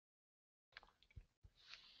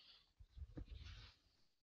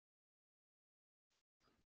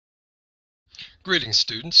Greetings,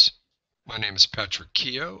 students. My name is Patrick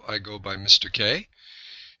Keogh. I go by Mr. K,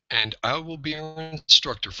 and I will be your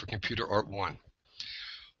instructor for Computer Art 1.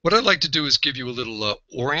 What I'd like to do is give you a little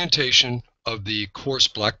orientation of the course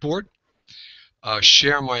Blackboard,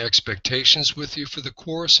 share my expectations with you for the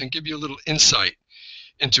course, and give you a little insight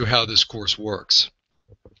into how this course works.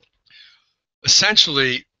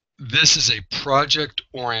 Essentially, this is a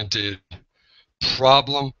project-oriented,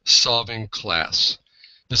 problem-solving class.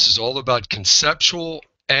 This is all about conceptual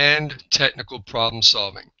and technical problem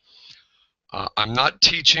solving. I'm not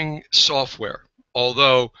teaching software,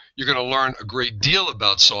 although you're going to learn a great deal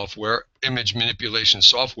about software, image manipulation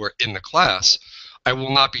software in the class. I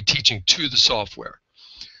will not be teaching to the software.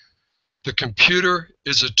 The computer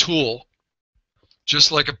is a tool,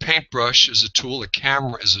 just like a paintbrush is a tool, a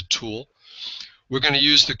camera is a tool. We're going to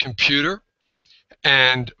use the computer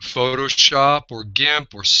and Photoshop or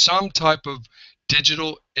GIMP or some type of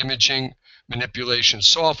digital imaging manipulation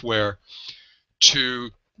software to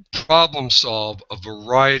problem solve a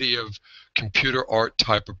variety of computer art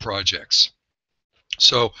type of projects.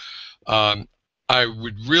 So I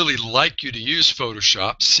would really like you to use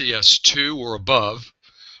Photoshop CS2 or above.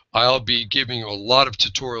 I'll be giving you a lot of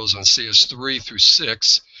tutorials on CS3 through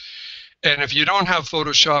 6. And if you don't have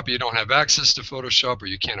Photoshop, you don't have access to Photoshop, or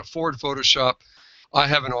you can't afford Photoshop, I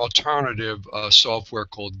have an alternative software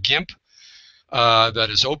called GIMP that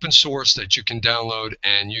is open source that you can download,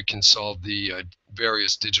 and you can solve the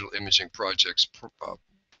various digital imaging projects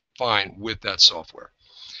fine with that software.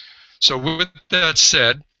 So with that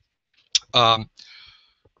said, I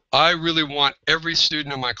really want every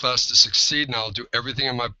student in my class to succeed, and I'll do everything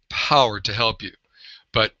in my power to help you.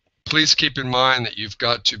 But please keep in mind that you've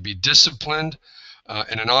got to be disciplined.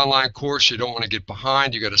 In an online course, you don't want to get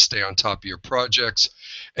behind. You got to stay on top of your projects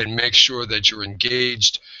and make sure that you're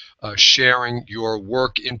engaged, sharing your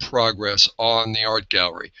work in progress on the art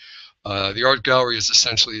gallery. The art gallery is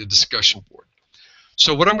essentially a discussion board.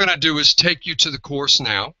 So what I'm going to do is take you to the course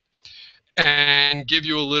now and give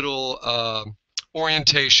you a little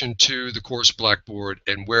orientation to the course Blackboard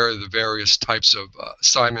and where the various types of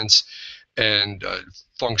assignments and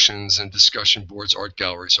functions and discussion boards, art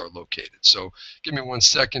galleries are located. So give me 1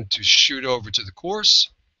 second to shoot over to the course.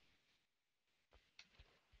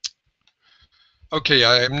 Okay,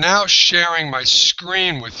 I am now sharing my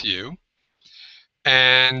screen with you,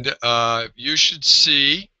 and you should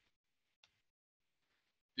see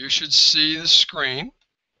the screen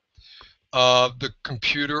of the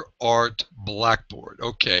Computer Art Blackboard.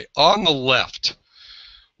 Okay, on the left,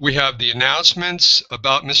 we have the announcements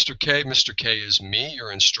about Mr. K. Mr. K is me,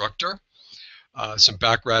 your instructor. Some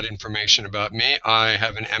background information about me. I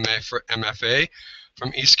have an MFA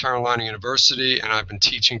from East Carolina University, and I've been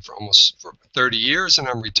teaching for almost 30 years, and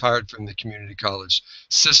I'm retired from the community college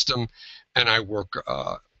system, and I work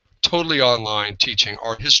totally online teaching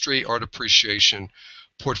art history, art appreciation,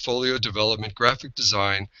 portfolio development, graphic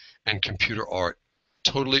design, and computer art,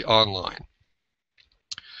 totally online.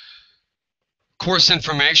 Course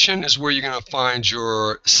information is where you're going to find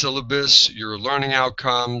your syllabus, your learning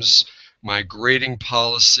outcomes, my grading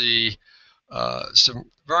policy, some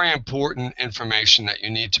very important information that you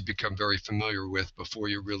need to become very familiar with before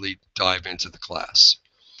you really dive into the class.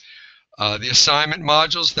 The assignment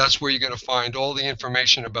modules, that's where you're going to find all the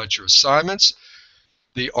information about your assignments.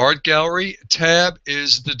 The art gallery tab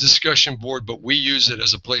is the discussion board, but we use it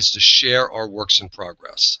as a place to share our works in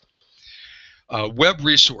progress. Web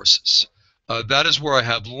resources. That is where I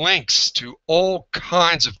have links to all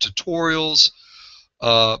kinds of tutorials,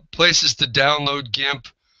 places to download GIMP,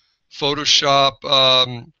 Photoshop,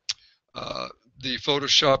 the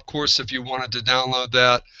Photoshop course if you wanted to download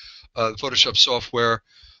that, the Photoshop software,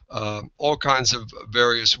 all kinds of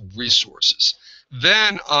various resources.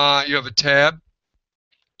 Then you have a tab.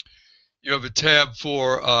 You have a tab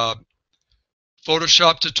for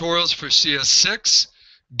Photoshop tutorials for CS6,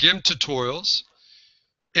 GIMP tutorials,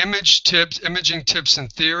 imaging tips and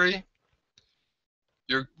theory,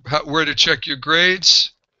 where to check your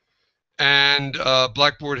grades, and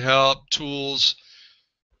Blackboard help, tools,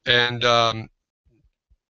 and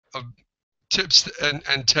tips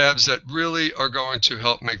and tabs that really are going to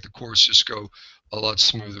help make the course just go a lot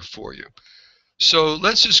smoother for you. So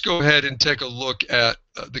let's just go ahead and take a look at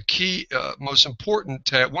the key, most important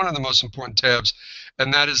tab, one of the most important tabs,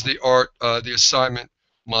 and that is the assignment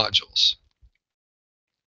modules.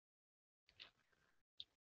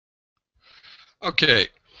 Okay,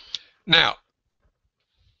 now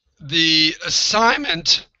the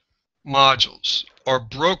assignment modules are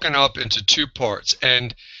broken up into 2 parts,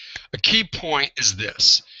 and a key point is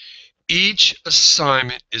this: each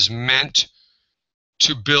assignment is meant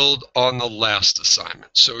to build on the last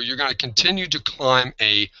assignment. So you're going to continue to climb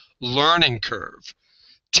a learning curve,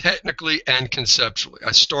 technically and conceptually.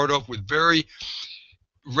 I start off with very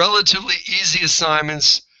relatively easy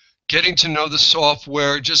assignments, getting to know the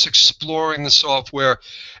software, just exploring the software,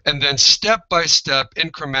 and then step by step,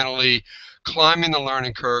 incrementally climbing the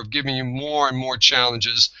learning curve, giving you more and more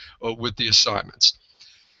challenges with the assignments.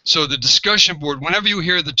 So the discussion board, whenever you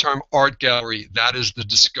hear the term art gallery, that is the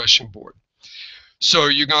discussion board. So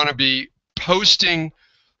you're going to be posting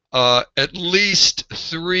at least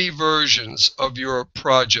 3 versions of your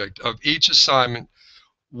project, of each assignment,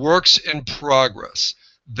 works in progress.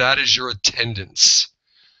 That is your attendance.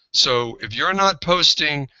 So if you're not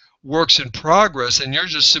posting works in progress and you're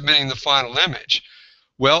just submitting the final image,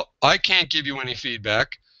 well, I can't give you any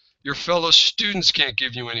feedback. Your fellow students can't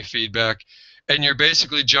give you any feedback, and you're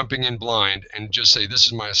basically jumping in blind and just say, this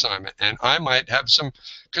is my assignment. And I might have some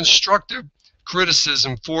constructive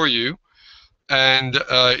criticism for you, and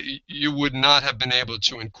you would not have been able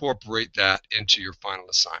to incorporate that into your final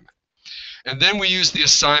assignment. And then we use the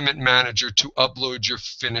assignment manager to upload your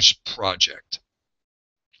finished project.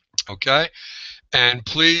 Okay? And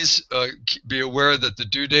please be aware that the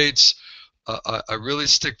due dates, I really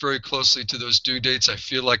stick very closely to those due dates. I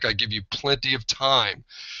feel like I give you plenty of time.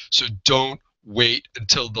 So don't wait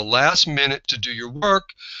until the last minute to do your work,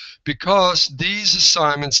 because these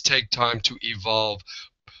assignments take time to evolve,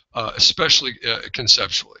 especially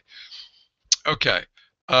conceptually. Okay,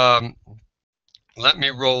 let me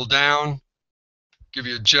roll down, give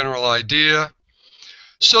you a general idea.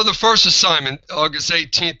 So the first assignment, August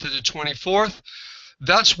 18th to the 24th,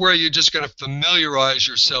 that's where you're just going to familiarize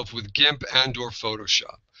yourself with GIMP and/or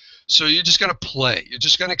Photoshop. So you're just going to play, you're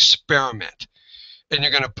just going to experiment, and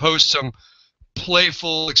you're going to post some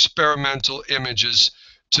playful experimental images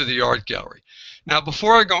to the art gallery. Now,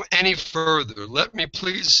 before I go any further, let me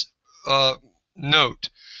please note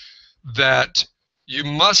that you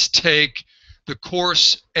must take the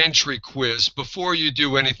course entry quiz before you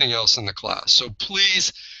do anything else in the class. So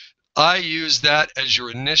please, I use that as your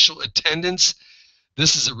initial attendance.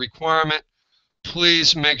 This is a requirement.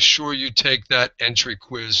 Please make sure you take that entry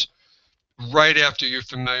quiz right after you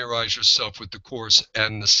familiarize yourself with the course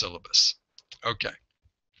and the syllabus. Okay,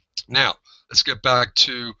 now let's get back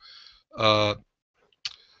to,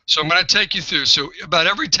 so I'm going to take you through, so about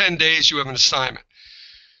every 10 days you have an assignment.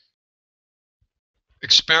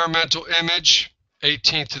 Experimental image,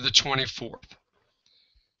 18th to the 24th.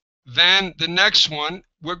 Then the next one,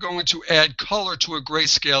 we're going to add color to a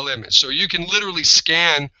grayscale image. So you can literally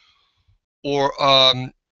scan or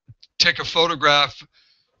take a photograph,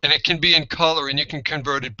 and it can be in color, and you can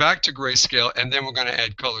convert it back to grayscale, and then we're going to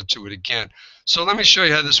add color to it again. So let me show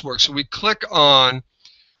you how this works. So we click on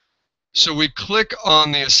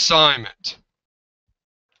the assignment.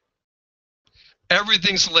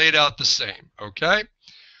 Everything's laid out the same, okay?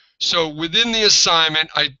 So within the assignment,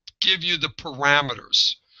 I give you the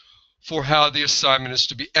parameters for how the assignment is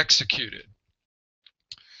to be executed.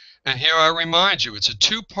 And here I remind you, it's a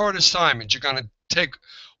 2-part assignment. You're going to take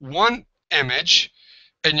one image,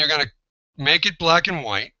 and you're going to make it black and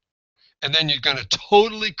white, and then you're going to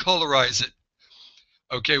totally colorize it,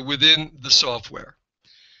 okay, within the software.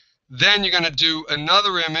 Then you're going to do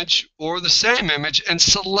another image or the same image and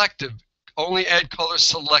selective, only add color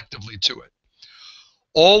selectively to it.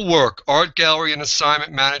 All work, art gallery, and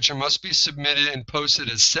assignment manager must be submitted and posted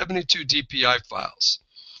as 72 DPI files.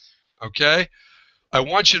 Okay? I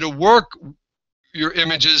want you to work your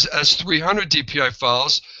images as 300 DPI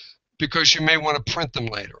files because you may want to print them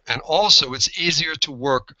later. And also, it's easier to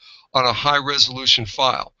work on a high-resolution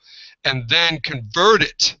file and then convert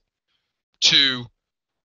it to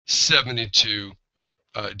 72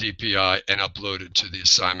 DPI and upload it to the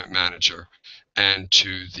assignment manager and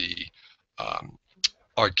to the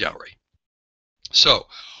art gallery. So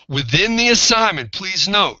within the assignment, please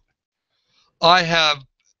note, I have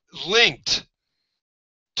linked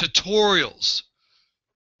tutorials.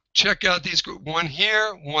 Check out these, one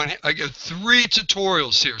here, one here. I give 3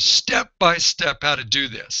 tutorials here, step by step how to do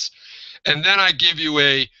this. And then I give you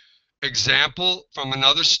a example from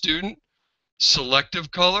another student.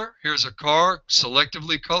 Selective color, here's a car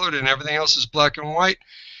selectively colored and everything else is black and white,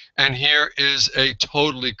 and here is a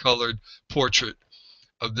totally colored portrait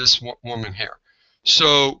of this woman here.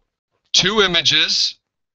 So 2 images,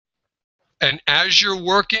 and as you're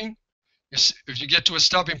working, if you get to a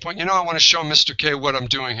stopping point, you know, I want to show Mr. K what I'm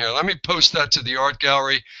doing here. Let me post that to the art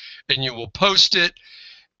gallery, and you will post it,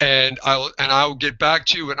 and I will get back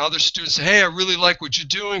to you, and other students say, hey, I really like what you're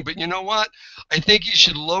doing, but you know what? I think you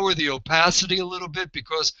should lower the opacity a little bit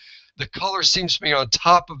because the color seems to be on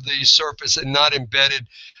top of the surface and not embedded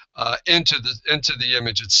into the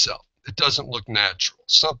image itself. It doesn't look natural.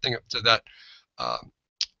 Something up to that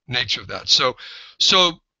nature of that. So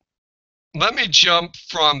let me jump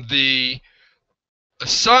from the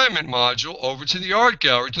assignment module over to the art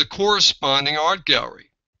gallery, to the corresponding art gallery.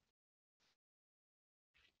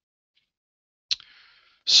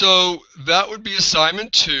 So that would be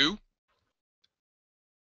assignment 2.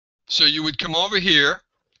 So you would come over here,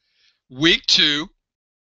 week 2,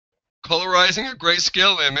 colorizing a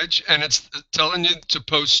grayscale image, and it's telling you to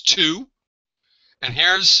post 2. And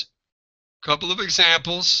here's a couple of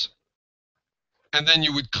examples. And then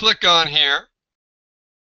you would click on here,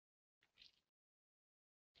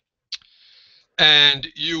 and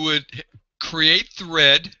you would create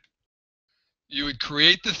thread. You would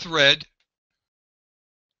create the thread,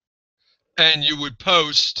 and you would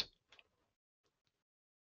post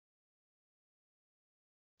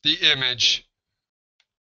the image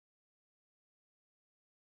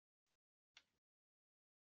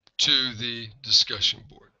to the discussion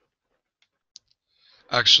board.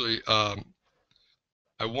 Actually,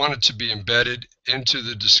 I want it to be embedded into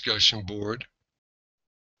the discussion board.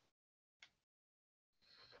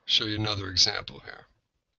 Show you another example here.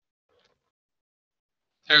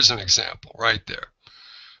 Here's an example right there.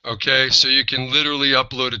 Okay, so you can literally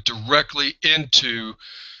upload it directly into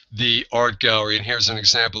the art gallery. And here's an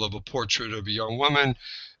example of a portrait of a young woman,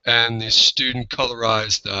 and the student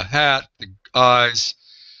colorized the hat, the eyes.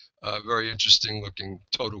 Very interesting looking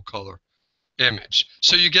total color image.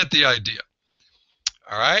 So you get the idea.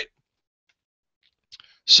 All right.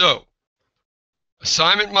 So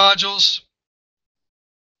assignment modules.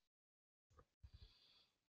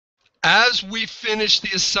 As we finish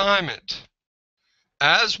the assignment,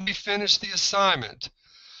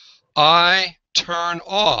 I turn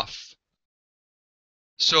off.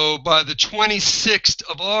 So by the 26th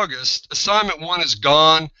of August, assignment 1 is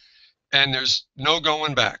gone, and there's no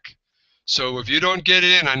going back. So if you don't get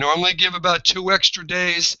it in, I normally give about 2 extra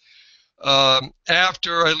days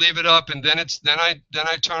after I leave it up, and then I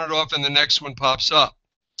turn it off, and the next one pops up.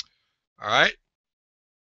 All right.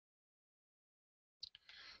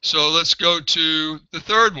 So let's go to the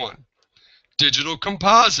third one, digital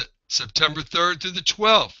composite, September 3rd through the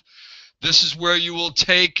 12th. This is where you will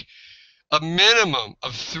take a minimum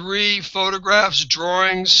of 3 photographs,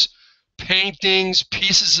 drawings, paintings,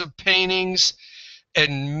 pieces of paintings,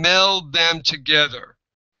 and meld them together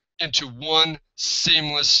into one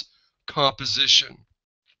seamless composition.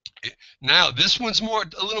 Now, this one's a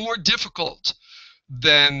little more difficult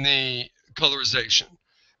than the colorization.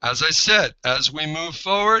 As I said, as we move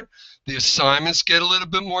forward, the assignments get a little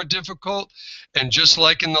bit more difficult, and just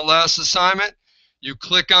like in the last assignment, you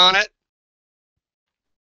click on it,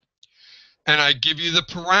 and I give you the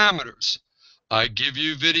parameters. I give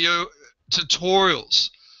you video tutorials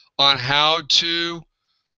on how to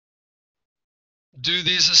do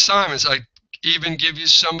these assignments. I even give you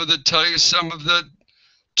tell you some of the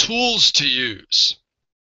tools to use.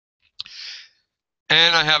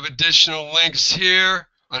 And I have additional links here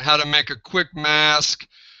on how to make a quick mask,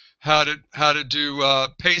 how to do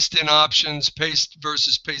paste in options, paste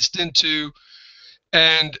versus paste into,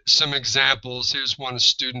 and some examples. Here's one: a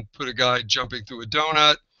student put a guy jumping through a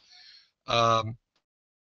donut.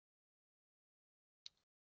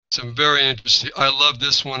 Some very interesting. I love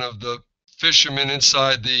this one of the fisherman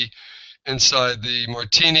inside the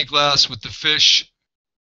martini glass with the fish.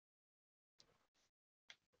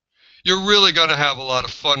 You're really going to have a lot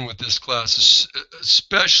of fun with this class,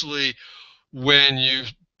 especially when you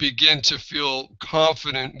begin to feel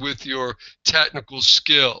confident with your technical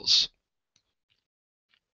skills.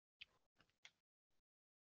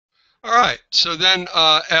 All right, so then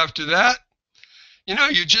after that,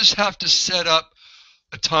 you just have to set up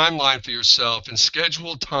a timeline for yourself and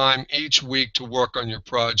schedule time each week to work on your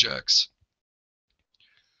projects.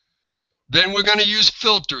 Then we're going to use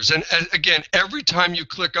filters. And again, every time you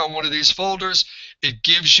click on one of these folders, it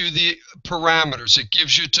gives you the parameters. It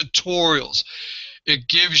gives you tutorials. It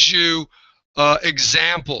gives you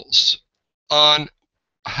examples on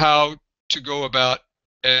how to go about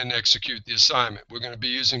and execute the assignment. We're going to be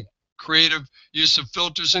using creative use of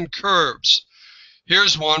filters and curves.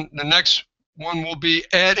 Here's one. The next one will be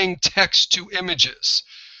adding text to images.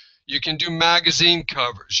 You can do magazine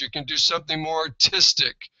covers. You can do something more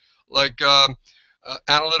artistic, like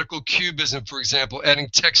analytical cubism, for example, adding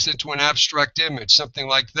text into an abstract image, something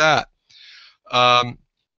like that.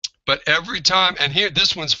 But every time, and here,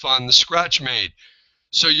 this one's fun, the scratch made.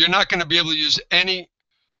 So you're not going to be able to use any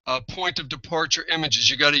point of departure images.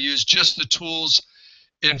 You got to use just the tools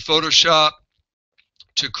in Photoshop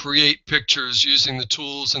to create pictures using the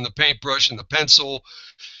tools and the paintbrush and the pencil.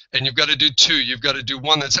 And you've got to do two. You've got to do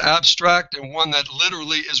one that's abstract and one that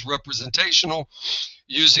literally is representational,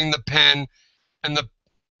 using the pen and the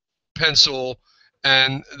pencil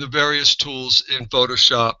and the various tools in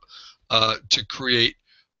Photoshop to create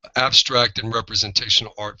abstract and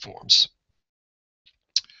representational art forms.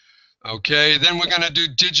 Okay, then we're going to do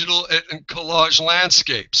digital and collage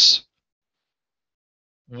landscapes.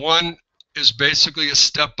 One is basically a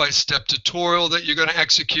step-by-step tutorial that you're going to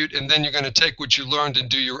execute, and then you're going to take what you learned and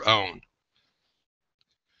do your own.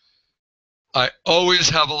 I always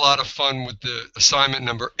have a lot of fun with the assignment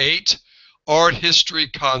number 8, art history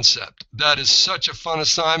concept. That is such a fun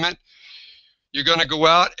assignment. You're going to go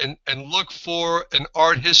out and look for an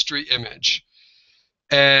art history image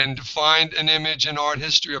and find an image in art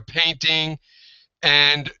history, a painting,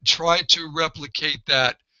 and try to replicate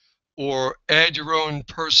that or add your own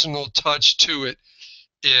personal touch to it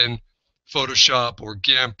in Photoshop or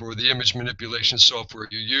GIMP or the image manipulation software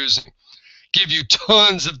you're using. Give you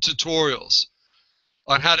tons of tutorials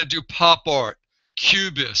on how to do pop art,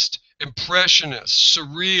 cubist, impressionist,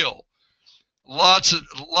 surreal. Lots of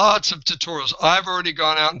tutorials. I've already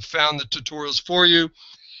gone out and found the tutorials for you.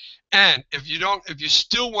 And if you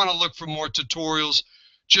still want to look for more tutorials,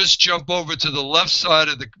 just jump over to the left side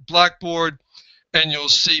of the blackboard and you'll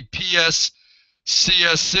see PS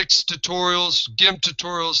CS6 tutorials, GIMP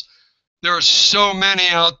tutorials. There are so many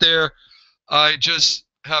out there. I just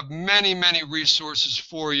have many resources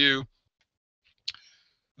for you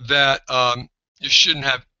that you shouldn't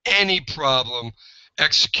have any problem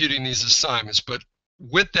executing these assignments. But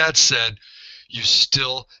with that said, you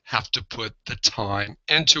still have to put the time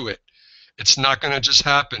into it. It's not going to just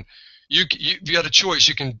happen. You got a choice.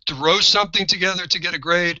 You can throw something together to get a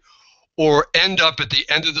grade, or end up at the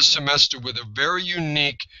end of the semester with a very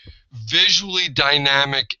unique, visually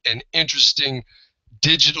dynamic and interesting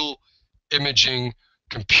digital imaging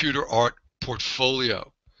computer art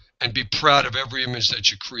portfolio, and be proud of every image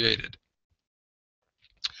that you created.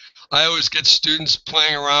 I always get students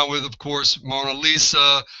playing around with, of course, Mona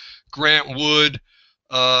Lisa, Grant Wood.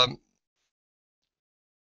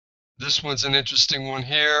 This one's an interesting one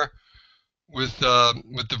here with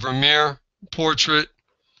the Vermeer portrait.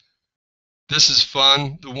 This is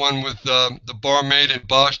fun. The one with the barmaid in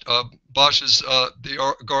Bosch's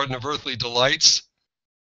The Garden of Earthly Delights.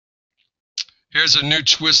 Here's a new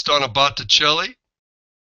twist on a Botticelli.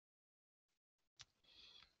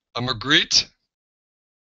 A Magritte.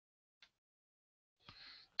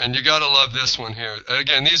 And you gotta love this one here.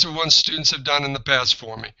 Again, these are ones students have done in the past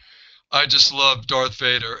for me. I just love Darth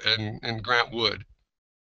Vader and Grant Wood.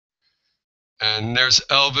 And there's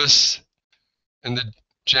Elvis in the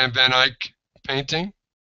Jan van Eyck painting.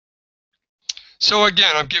 So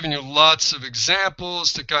again, I'm giving you lots of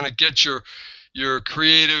examples to kind of get your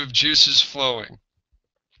creative juices flowing.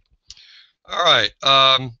 All right,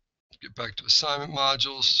 get back to assignment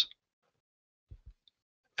modules.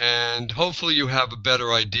 And hopefully you have a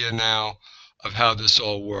better idea now of how this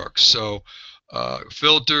all works. So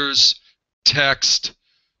filters, text,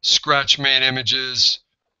 scratch-made images,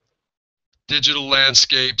 digital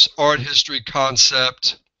landscapes, art history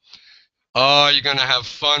concept. You're going to have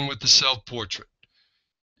fun with the self-portrait.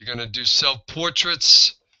 You're going to do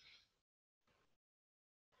self-portraits.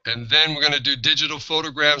 And then we're going to do digital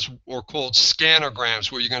photographs, or called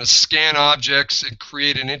scanograms, where you're going to scan objects and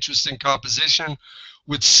create an interesting composition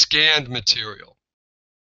with scanned material.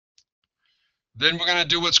 Then we're going to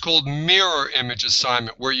do what's called mirror image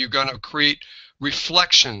assignment, where you're going to create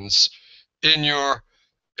reflections in your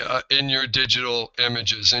digital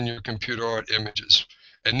images, in your computer art images.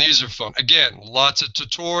 And these are fun. Again, lots of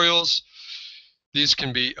tutorials. These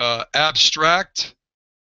can be abstract.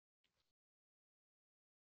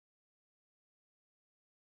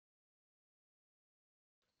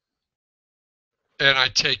 And I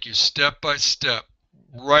take you step by step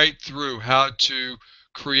right through how to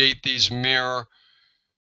create these mirror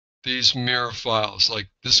files, like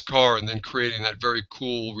this car, and then creating that very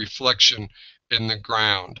cool reflection in the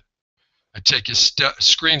ground. I take you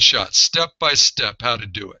screenshots step by step how to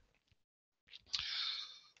do it.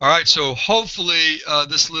 All right, so hopefully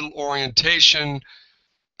this little orientation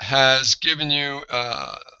has given you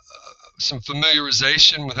some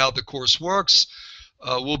familiarization with how the course works.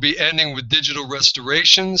 We'll be ending with digital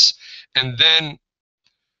restorations, and then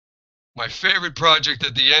my favorite project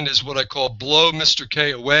at the end is what I call blow Mr.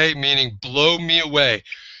 K away, meaning blow me away.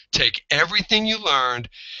 Take everything you learned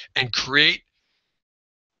and create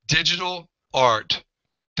digital art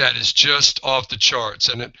that is just off the charts.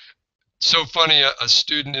 And it's so funny, a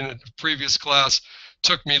student in a previous class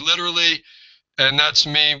took me literally And that's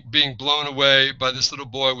me being blown away by this little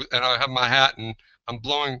boy, and I have my hat, and I'm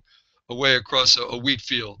blowing away across a wheat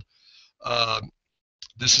field.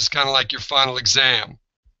 This is kind of like your final exam.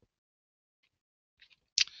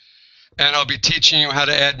 And I'll be teaching you how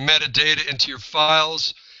to add metadata into your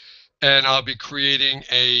files, and I'll be creating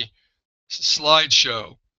a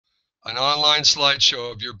slideshow, an online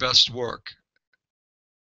slideshow of your best work.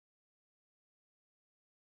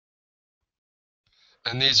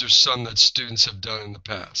 And these are some that students have done in the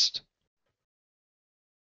past.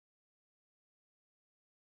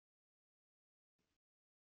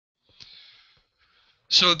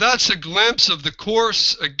 So that's a glimpse of the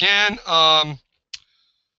course. Again,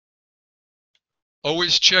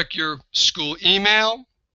 always check your school email,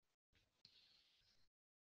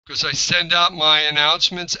 because I send out my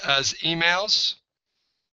announcements as emails.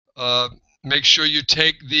 Make sure you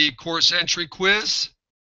take the course entry quiz.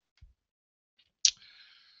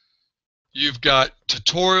 You've got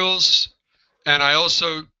tutorials, and I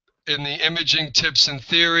also, in the imaging tips and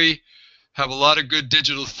theory, have a lot of good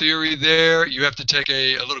digital theory there. You have to take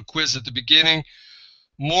a little quiz at the beginning.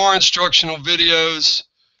 More instructional videos.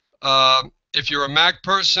 If you're a Mac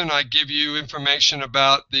person, I give you information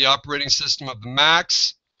about the operating system of the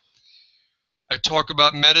Macs. I talk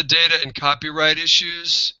about metadata and copyright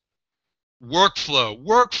issues. Workflow.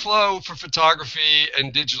 Workflow for photography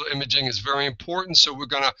and digital imaging is very important, so I'm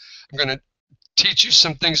gonna teach you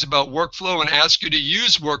some things about workflow and ask you to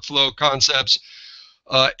use workflow concepts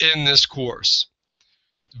in this course.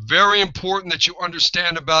 Very important that you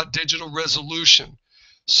understand about digital resolution.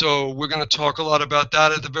 So we're going to talk a lot about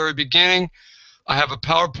that at the very beginning. I have a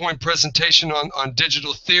PowerPoint presentation on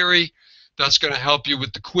digital theory that's going to help you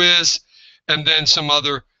with the quiz, and then some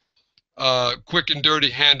other quick and dirty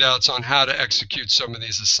handouts on how to execute some of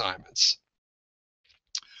these assignments.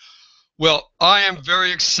 Well, I am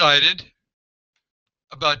very excited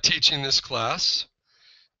about teaching this class,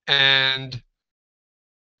 and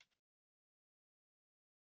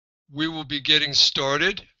we will be getting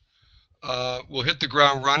started. We'll hit the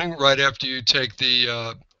ground running right after you take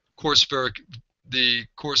the course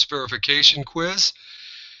verification quiz.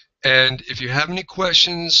 And if you have any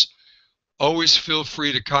questions, always feel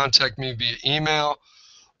free to contact me via email.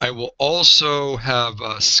 I will also have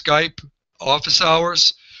Skype office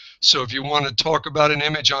hours. So if you want to talk about an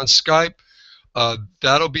image on Skype,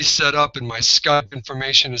 that'll be set up, and my Skype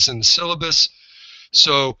information is in the syllabus.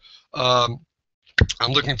 So I'm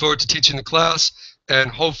looking forward to teaching the class, and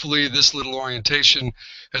hopefully this little orientation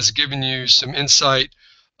has given you some insight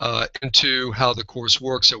into how the course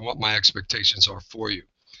works and what my expectations are for you.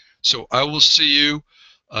 So I will see you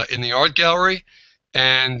in the art gallery,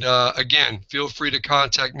 and again, feel free to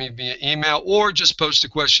contact me via email or just post a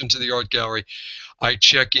question to the art gallery. I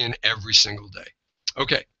check in every single day.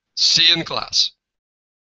 Okay, see you in class.